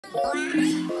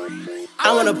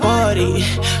I wanna party,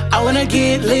 I wanna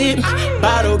get lit.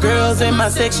 Bottle girls in my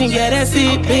section, yeah, that's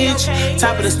it, bitch.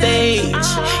 Top of the stage,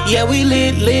 yeah, we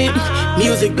lit.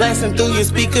 Music blasting through your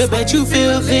speaker, bet you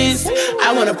feel this.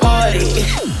 I wanna party.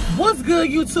 What's good,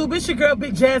 YouTube? It's your girl,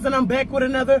 Big Jazz, and I'm back with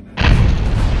another.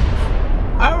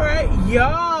 Alright,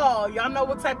 y'all know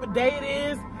what type of day it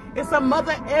is. It's a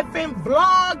mother effing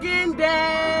vlogging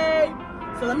day.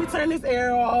 So let me turn this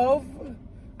air off.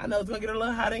 I know it's gonna get a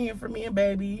little hot in here for me and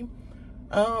baby.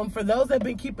 For those that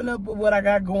been keeping up with what I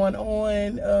got going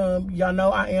on, y'all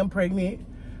know I am pregnant.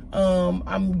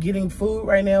 I'm getting food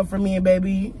right now for me and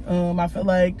baby. I feel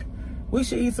like we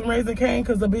should eat some Raisin Cane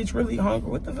because the bitch really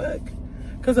hungry. What the fuck?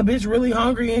 Because the bitch really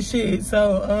hungry and shit.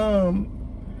 So,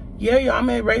 yeah, y'all, I'm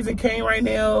at Raisin Cane right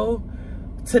now.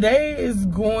 Today is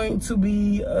going to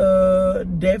be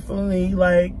definitely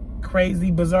like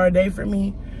crazy, bizarre day for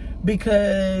me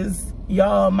because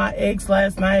y'all, my ex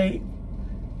last night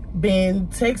been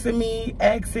texting me,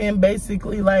 asking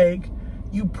basically like,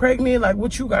 you pregnant? Like,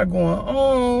 what you got going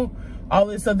on? All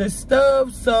this other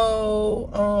stuff.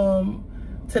 So,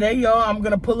 today, y'all, I'm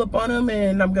gonna pull up on him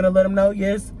and I'm gonna let him know,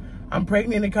 yes, I'm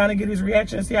pregnant, and kind of get his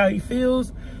reaction and see how he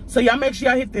feels. So y'all make sure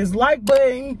y'all hit this like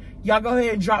button. Y'all go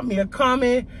ahead and drop me a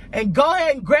comment and go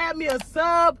ahead and grab me a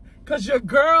sub because your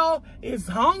girl is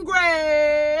hungry.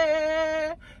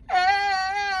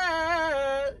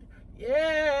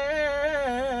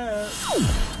 Yeah.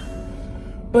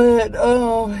 But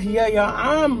yeah, y'all,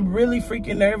 I'm really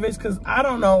freaking nervous because I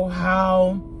don't know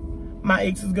how my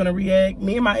ex is gonna react.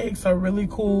 Me and my ex are really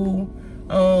cool.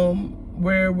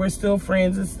 We're still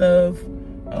friends and stuff.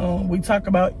 We talk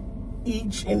about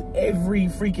each and every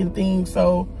freaking thing.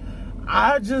 So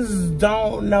I just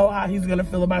don't know how he's gonna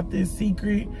feel about this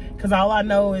secret. Cause all I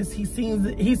know is he's seen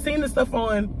the stuff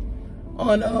on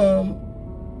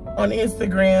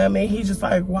Instagram, and he's just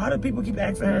like, why do people keep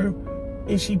asking her,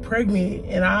 is she pregnant?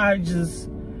 And I just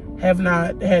have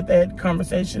not had that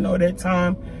conversation or that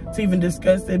time to even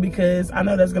discuss it because I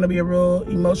know that's gonna be a real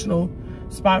emotional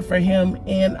spot for him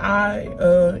and I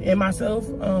and myself.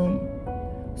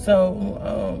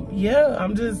 Yeah,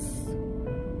 I'm just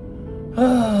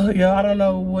yeah, I don't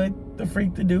know what the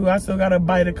freak to do. I still gotta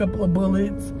bite a couple of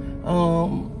bullets.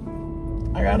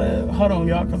 I gotta hold on,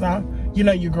 y'all, because you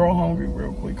know your girl hungry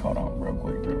real quick. Hold on real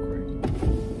quick.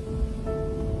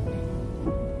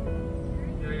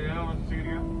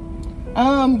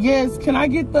 Yes, can I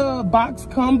get the box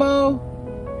combo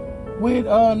with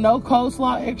no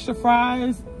coleslaw, extra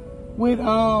fries, with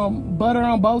butter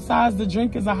on both sides? The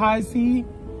drink is a high C.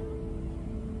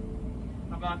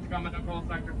 Box combo, no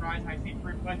coleslaw, extra fries, high C,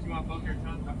 fruit punch. You want both your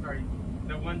toast? I'm sorry,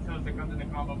 the one toast that comes in the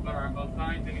combo, butter on both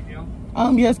sides. Anything else?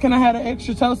 Yes, can I have an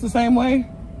extra toast the same way? You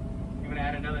want to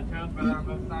add another toast, butter on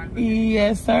both sides?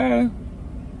 Yes, sir.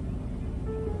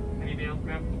 Anything else,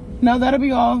 ma'am? No, that'll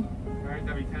be all. All right,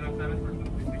 that'll be 10:07 for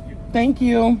something. Thank you. Thank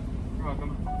you. You're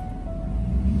welcome.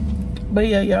 But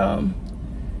yeah, y'all,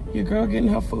 your girl getting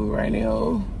her food right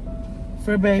now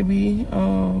for baby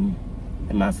and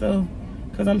myself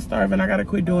because I'm starving. I gotta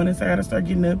quit doing this. I gotta start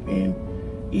getting up and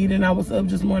eating. I was up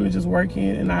just morning just working,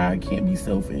 and I can't be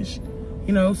selfish,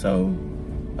 you know. So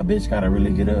a bitch gotta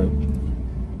really get up.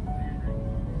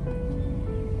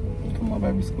 Come on,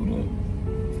 baby, scoot up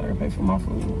so I can pay for my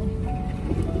food.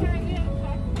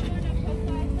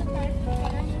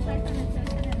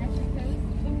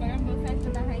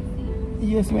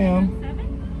 Yes, ma'am.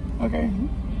 Okay.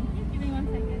 Give me 1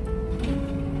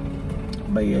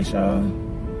 second. But yes, y'all.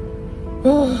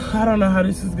 I don't know how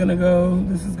this is gonna go.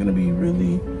 This is gonna be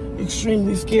really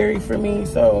extremely scary for me.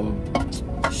 So,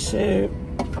 shit.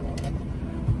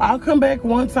 I'll come back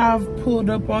once I've pulled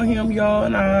up on him, y'all,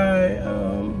 and I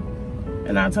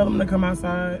tell him to come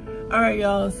outside. All right,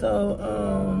 y'all. So,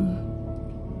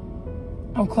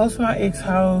 I'm close to my ex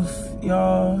house,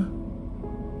 y'all.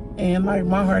 And like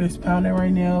my heart is pounding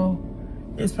right now.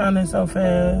 It's pounding so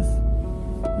fast.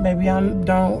 Baby,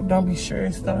 don't be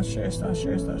stressed. Don't stress.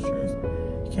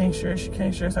 You can't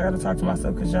stress. I gotta talk to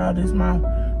myself because y'all, this is my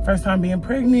first time being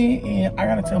pregnant and I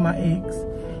gotta tell my ex.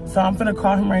 So I'm finna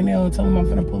call him right now and tell him I'm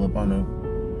finna pull up on him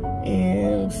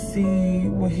and see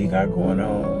what he got going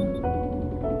on.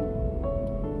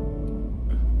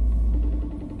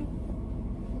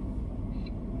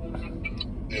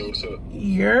 Hey, what's up?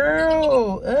 You're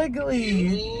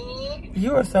ugly.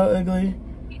 You are so ugly.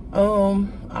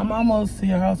 I'm almost to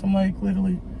your house. I'm like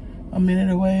literally a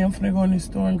minute away. I'm finna go in this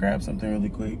store and grab something really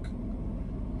quick.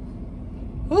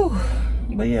 Whew.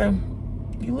 But yeah,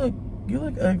 you look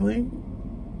ugly.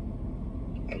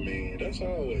 I mean, that's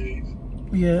always.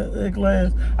 Yeah, ugly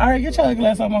ass. All right, get your ugly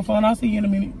ass off my phone. I'll see you in a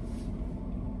minute.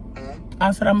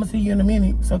 I said I'm gonna see you in a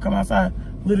minute. So come outside,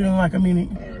 literally in like a minute.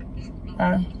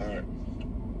 All right.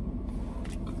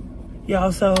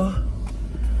 Y'all, so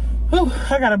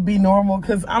I gotta be normal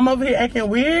because I'm over here acting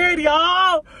weird,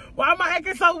 y'all. Why am I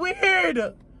acting so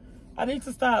weird? I need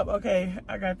to stop. Okay,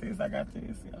 I got this,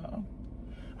 y'all. All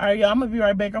right, y'all, I'm gonna be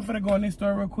right back. I'm finna go in this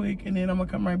store real quick, and then I'm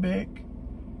gonna come right back.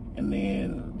 And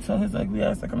then tell his ugly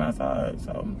ass to come outside.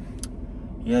 So,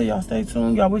 yeah, y'all stay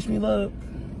tuned. Y'all wish me luck.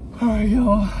 All right,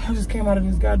 y'all, I just came out of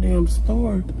this goddamn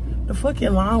store. The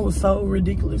fucking line was so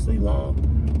ridiculously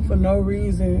long for no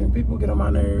reason. People get on my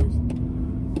nerves.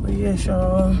 But yes,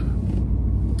 y'all,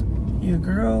 your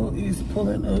girl is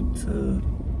pulling up to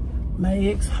my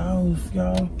ex house,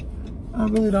 y'all. I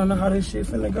really don't know how this shit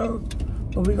finna go,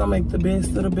 but we gonna make the best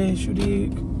of the best, you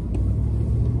dig?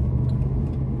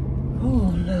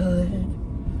 Oh, Lord.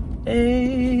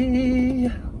 Hey.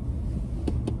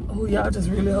 Oh, y'all just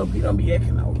really hope he don't be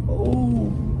acting out.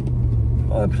 Oh.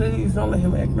 Oh, please don't let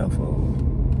him act no fool.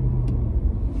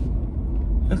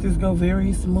 Let this go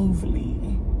very smoothly.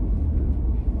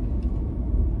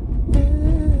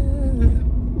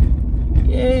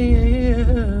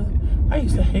 Yeah. I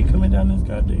used to hate coming down this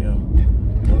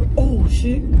goddamn. Oh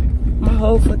shit. My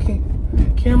whole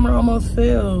fucking camera almost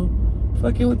fell.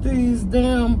 Fucking with these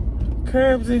damn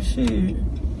curves and shit.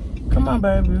 Come on,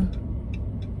 baby.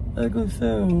 Ugly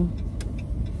self.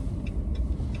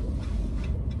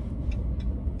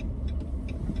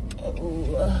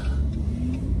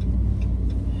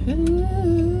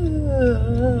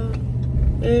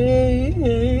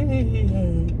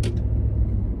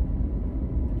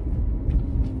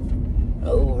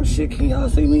 Oh shit, can y'all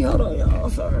see me? Hold on, y'all.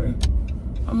 Sorry.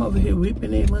 I'm over here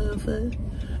whipping that motherfucker.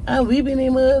 I'm whipping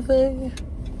that motherfucker.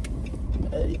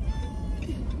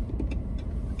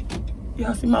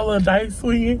 Y'all see my little dice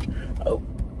swinging? Oh.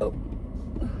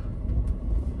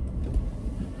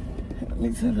 Let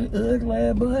me tell the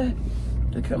ugly boy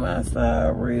to come outside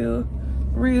real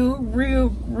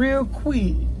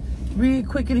quick. Real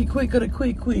quickity quicker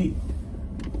quick.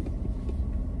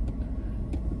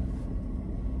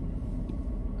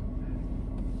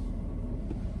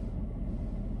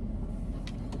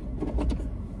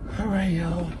 Alright,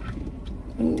 y'all.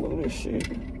 Look at this shit.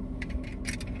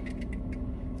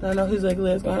 I know his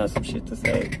ugly ass gonna have some shit to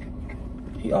say.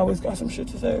 He always got some shit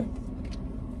to say.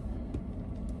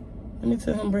 Let me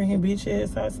tell him bring his bitch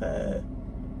ass outside.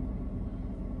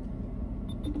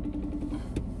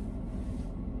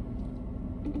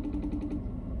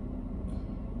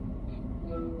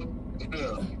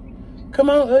 Come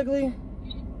on, ugly.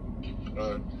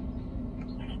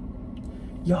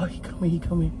 Y'all, he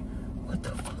coming. What the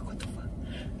fuck?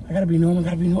 I gotta be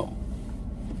normal.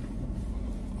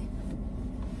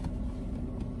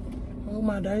 Oh,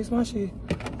 my dice, my shit.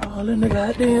 All in the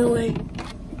goddamn way.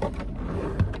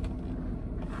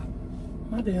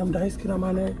 My damn dice get on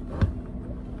my neck.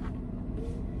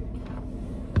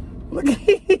 Look,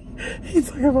 he's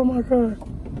talking about my car.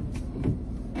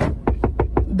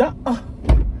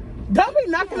 Don't be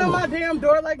knocking on my damn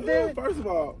door like that. First of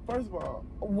all,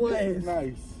 what? This is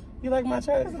nice. You like my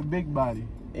chest? That's a big body.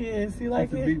 Yes, you like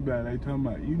That's it? a big body. They talking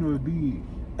about. You know it's big,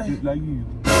 just like you.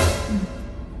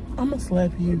 I'ma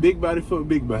slap you. Big body for a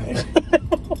big body.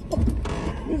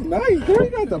 It's nice, girl. You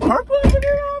got the purple over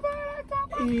there all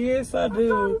that. Yes, I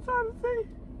do.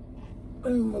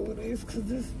 Let me move this, cause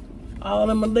this all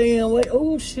in my damn way.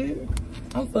 Oh shit,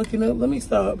 I'm fucking up. Let me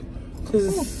stop,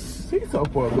 cause She's so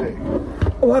far back.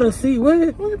 What a seat? What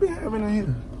you be having in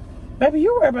here? Baby,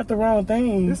 you worried about the wrong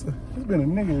thing. There's been a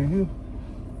nigga in here.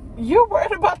 You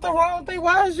worried about the wrong thing.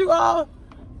 Why is you all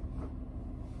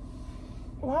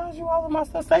in my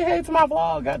stuff? Say hey to my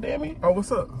vlog, goddammit. Oh, what's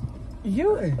up?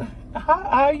 You, hey.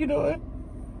 How you doing?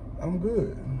 I'm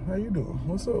good. How you doing?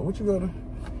 What's up? What you got? You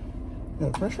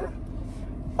got fresh fry?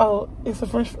 Oh, it's a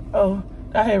fresh. Oh,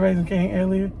 I had Raisin Cane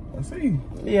earlier. I see.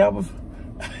 Yeah, I was.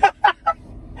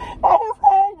 I was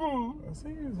hungry. I see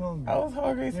you was hungry. I was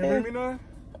hungry. You bring me none?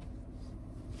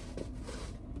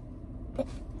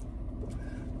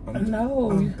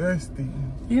 No. I'm thirsty.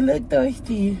 You look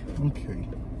thirsty. Okay.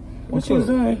 What you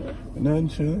doing? Nothing,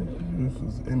 chilling. Just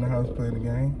was in the house playing the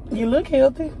game. You look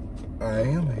healthy. I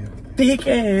am healthy. Thick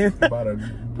ass. About a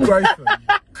brace of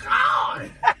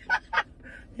God.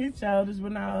 He's childish,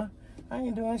 but nah, I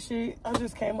ain't doing shit. I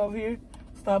just came over here,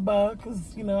 stopped by,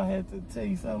 because, you know, I had to tell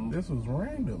you something. This was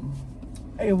random.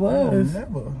 It was. I would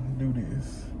never do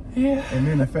this. Yeah. And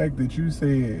then the fact that you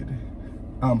said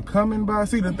I'm coming by.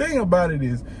 See, the thing about it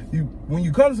is, when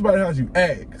you come to somebody's house, you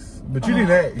ask. But you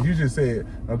didn't ask. You just said,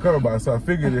 I'm coming by. So I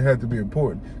figured it had to be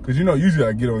important. Because, you know, usually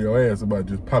I get on your ass about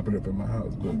just popping up in my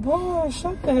house. But boy,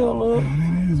 shut the hell up.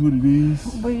 It is what it is.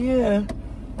 But yeah,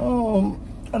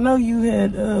 I know you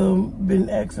had been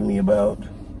asking me about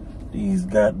these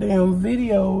goddamn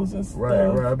videos and stuff. Right.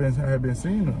 I have been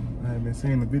seeing them. I have been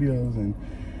seeing the videos, and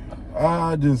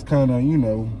I just kind of, you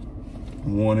know,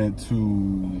 wanted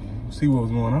to see what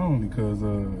was going on, because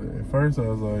at first I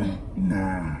was like,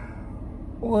 nah.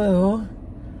 Well,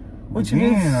 what you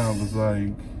did? Then I was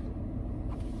like,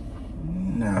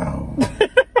 no.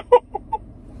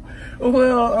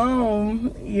 Well,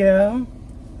 yeah,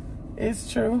 it's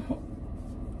true.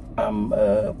 I'm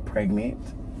pregnant.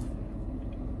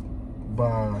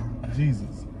 By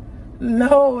Jesus.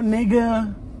 No,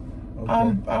 nigga.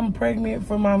 Okay. I'm pregnant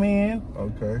for my man.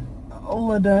 Okay.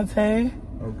 DIDNT.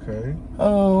 Okay.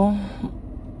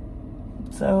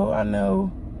 So I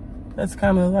know that's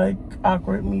kind of like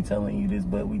awkward me telling you this,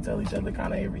 but we tell each other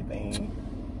kind of everything.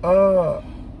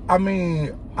 I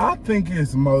mean, I think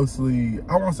it's mostly,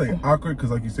 I won't say awkward,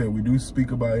 because like you said, we do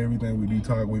speak about everything. We do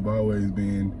talk. We've always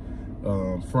been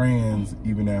friends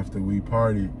even after we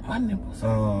partied. My nipples.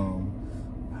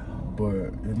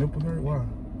 But your nipples hurt? Why?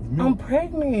 I'm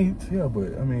pregnant. Yeah,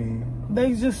 but I mean,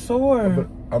 they just sore. But,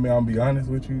 I mean, I'll be honest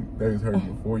with you, they was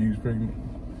hurting before you was pregnant.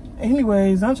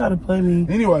 Anyways, don't try to play me.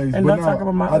 Anyways, and but don't talk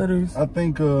about my udders. I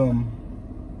think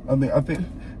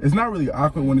it's not really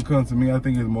awkward when it comes to me. I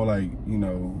think it's more like, you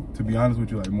know, to be honest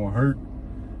with you, like more hurt,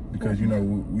 because you know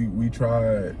we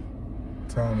tried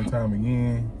time and time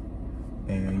again,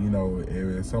 and you know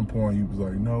at some point you was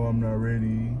like, no, I'm not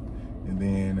ready, and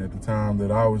then at the time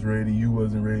that I was ready, you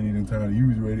wasn't ready, and the time that you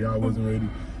was ready, I wasn't ready,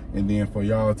 and then for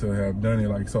y'all to have done it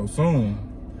like so soon.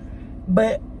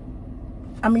 But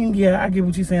I mean, yeah, I get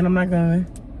what you're saying. I'm not gonna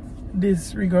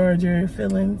disregard your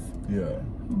feelings. Yeah.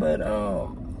 But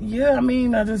yeah, I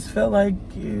mean, I just felt like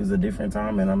it was a different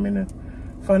time, and I'm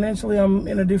financially I'm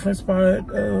in a different spot.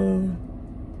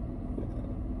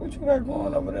 What you got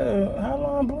going over there? How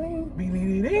long, bling?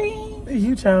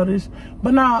 You childish.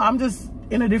 But no, I'm just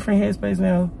in a different headspace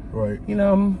now. Right. You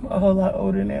know, I'm a whole lot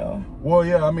older now. Well,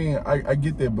 yeah, I mean, I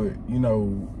get that, but you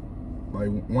know, like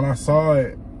when I saw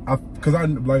it,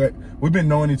 we've been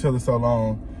knowing each other so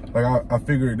long. Like I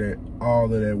figured that all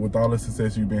of that, with all the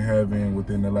success you've been having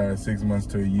within the last 6 months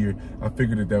to a year, I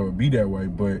figured that would be that way.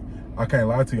 But I can't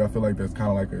lie to you, I feel like that's kind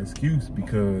of like an excuse,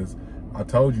 because I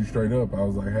told you straight up, I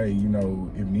was like, hey, you know,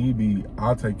 if need be,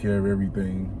 I'll take care of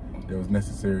everything that was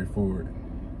necessary for it,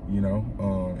 you know?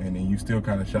 And then you still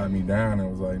kind of shot me down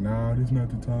and was like, nah, this is not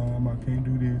the time, I can't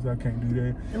do this, I can't do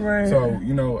that. Right. So,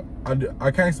 you know,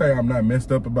 I can't say I'm not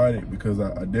messed up about it, because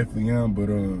I definitely am, but,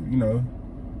 you know,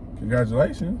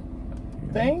 congratulations.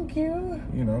 Thank you.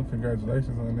 You know,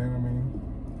 congratulations on that. I mean,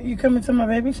 you coming to my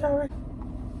baby shower?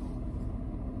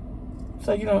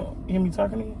 So you don't hear me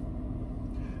talking to you?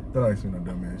 Don't ask me no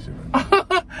dumb ass shit like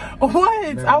that.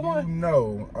 What? Now, you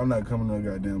know I'm not coming to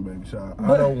a goddamn baby shower.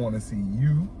 I don't want to see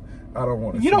you. I don't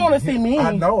want to see you. Don't want to see me.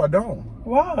 I know I don't.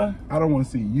 Why? I don't want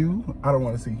to see you. I don't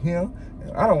want to see him.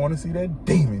 And I don't want to see that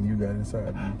demon you got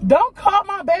inside me. Don't call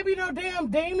my baby no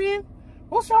damn demon.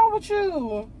 What's wrong with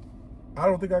you? I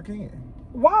don't think I can.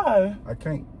 Why? I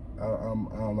can't.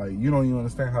 I'm like, you don't even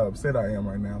understand how upset I am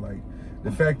right now. Like,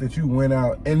 the fact that you went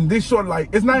out, and this sort of like,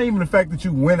 it's not even the fact that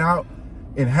you went out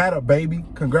and had a baby.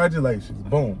 Congratulations.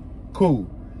 Boom. Cool.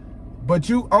 But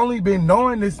you only been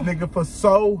knowing this nigga for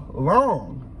so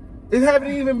long. It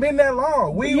haven't even been that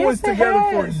long. We was together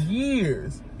for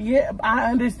years. Yeah,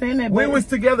 I understand that. We was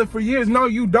together for years. No,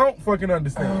 you don't fucking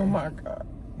understand. Oh my God.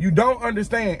 You don't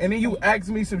understand. And then you ask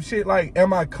me some shit like,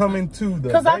 am I coming to the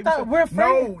Because I thought we're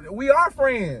friends. No, we are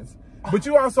friends. But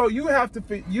you also, you have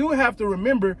to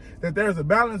remember that there's a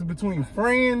balance between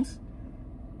friends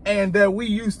and that we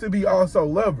used to be also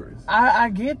lovers.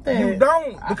 I get that. You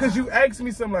don't, because you asked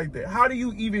me something like that. How do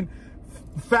you even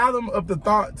fathom up the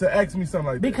thought to ask me something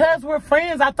like that? Because we're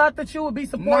friends. I thought that you would be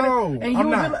supportive. No, and you I'm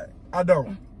would not. be like, I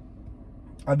don't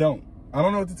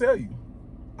know what to tell you.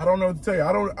 I don't know what to tell you.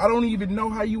 I don't even know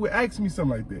how you would ask me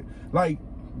something like that. Like,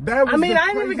 that was, I mean, I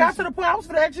ain't even got to the point. I was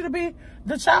going to ask you to be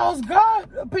the child's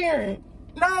godparent.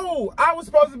 No, I was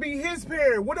supposed to be his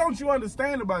parent. What don't you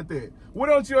understand about that? What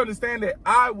don't you understand that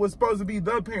I was supposed to be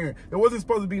the parent? It wasn't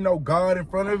supposed to be no God in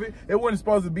front of it. It wasn't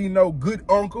supposed to be no good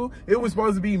uncle. It was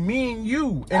supposed to be me and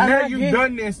you. And now you've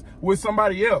done this with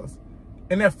somebody else.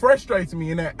 And that frustrates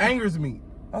me and that angers me.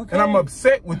 Okay. And I'm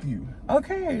upset with you.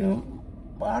 Okay.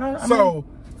 Well, so,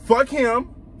 fuck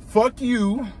him. Fuck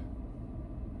you.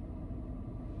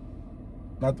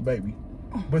 Not the baby.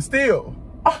 But still,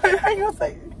 Oh, I ain't gonna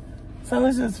say. So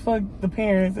let's just fuck the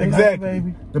parents and Exactly. not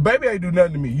the baby. The baby ain't do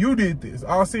nothing to me. You did this.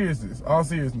 All seriousness. All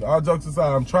jokes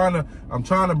aside, I'm trying to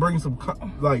bring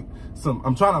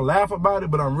I'm trying to laugh about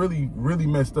it, but I'm really, really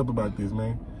messed up about this,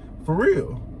 man. For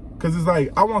real. Cause it's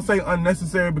like, I won't say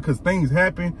unnecessary because things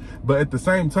happen, but at the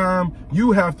same time,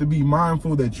 you have to be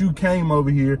mindful that you came over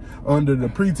here under the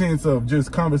pretense of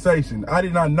just conversation. I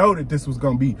did not know that this was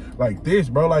gonna be like this,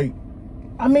 bro. Like,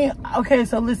 I mean, okay,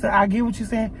 so listen, I get what you're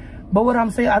saying. But what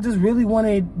I'm saying, I just really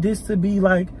wanted this to be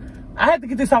like, I had to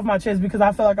get this off my chest because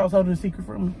I felt like I was holding a secret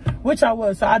from you, which I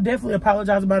was. So I definitely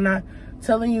apologize about not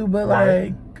telling you. But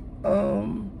right.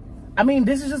 I mean,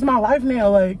 this is just my life now.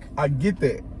 Like, I get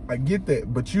that.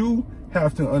 But you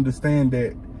have to understand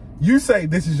that you say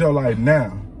this is your life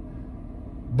now.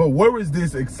 But where is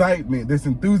this excitement, this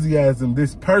enthusiasm,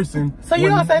 this person? So you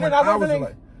don't say that I wasn't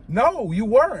like, no, you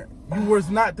weren't. You was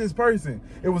not this person.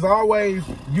 It was always,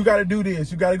 you got to do this.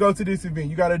 You got to go to this event.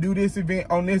 You got to do this event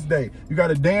on this day. You got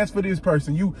to dance for this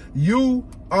person. You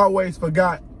always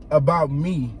forgot about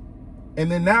me. And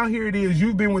then now here it is.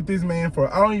 You've been with this man for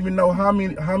I don't even know how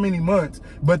many months.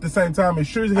 But at the same time, it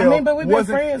sure as hell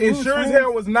wasn't. It sure as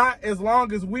hell was not as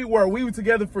long as we were. We were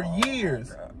together for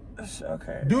years.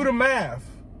 Okay. Do the math.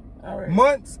 All right.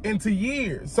 Months into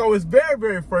years. So it's very,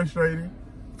 very frustrating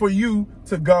for you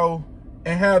to go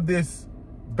and have this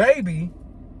baby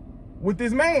with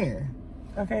this man.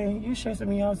 Okay, you stressing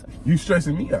me out. You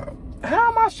stressing me out.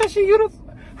 How am I stressing you?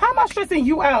 How am I stressing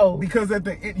you out? Because at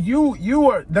the end,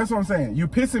 you are. That's what I'm saying. You're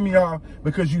pissing me off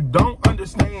because you don't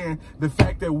understand the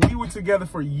fact that we were together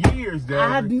for years,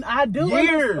 Dad. I do.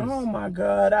 Years. Oh my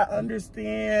God, I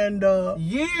understand.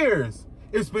 Years.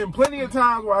 It's been plenty of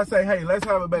times where I say, "Hey, let's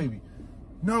have a baby."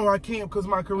 No, I can't because of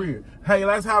my career. Hey,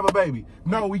 let's have a baby.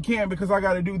 No, we can't because I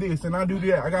got to do this and I do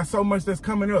that. I got so much that's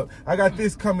coming up. I got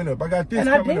this coming up. I got this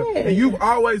coming up. And you've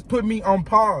always put me on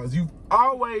pause. You've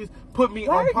always put me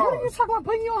on pause. What are you talking about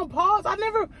putting you on pause? I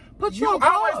never put you on pause.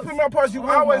 You always put me on pause. You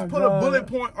always put a bullet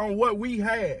point on what we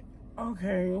had.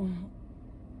 Okay.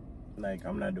 Like,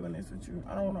 I'm not doing this with you.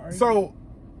 I don't want to argue. So,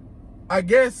 I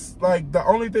guess, like, the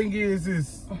only thing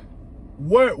is...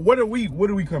 What do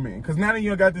we come in? Because now that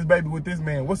you got this baby with this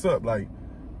man, what's up? Like,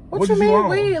 what you mean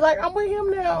we? Like, I'm with him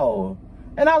now,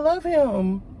 and I love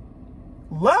him.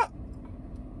 Love,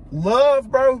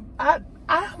 bro.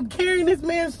 I'm carrying this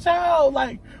man's child.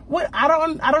 Like, what? I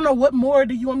don't know. What more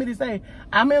do you want me to say?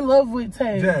 I'm in love with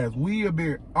Tay. Jazz, we have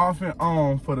been off and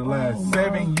on for the last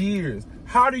 7 years.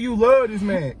 How do you love this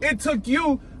man? It took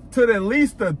you to at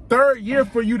least the 3rd year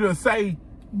for you to say,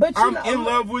 but I'm in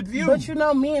love with you. But you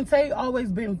know, me and Tay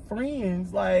always been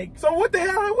friends. Like, so what the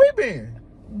hell have we been?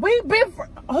 We've been,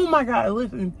 oh my God,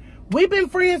 listen. We've been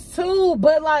friends too,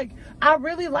 but like, I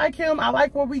really like him. I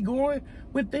like where we going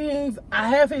with things. I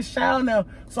have his child now,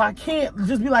 so I can't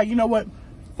just be like, you know what,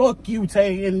 fuck you,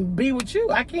 Tay, and be with you.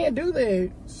 I can't do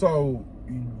that. So,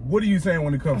 what are you saying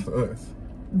when it comes to us?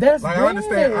 That's like,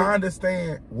 dead. I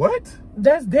understand. What?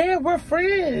 That's dead. We're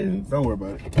friends. Don't worry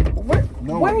about it.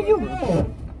 Where are you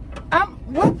going?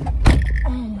 What? Oh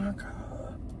my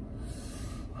God.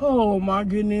 Oh my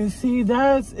goodness. See,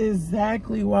 that's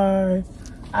exactly why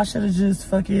I should have just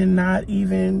fucking not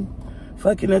even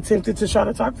fucking attempted to try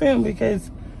to talk to him,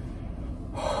 because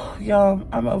y'all,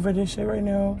 I'm over this shit right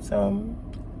now. So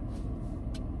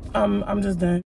I'm just done.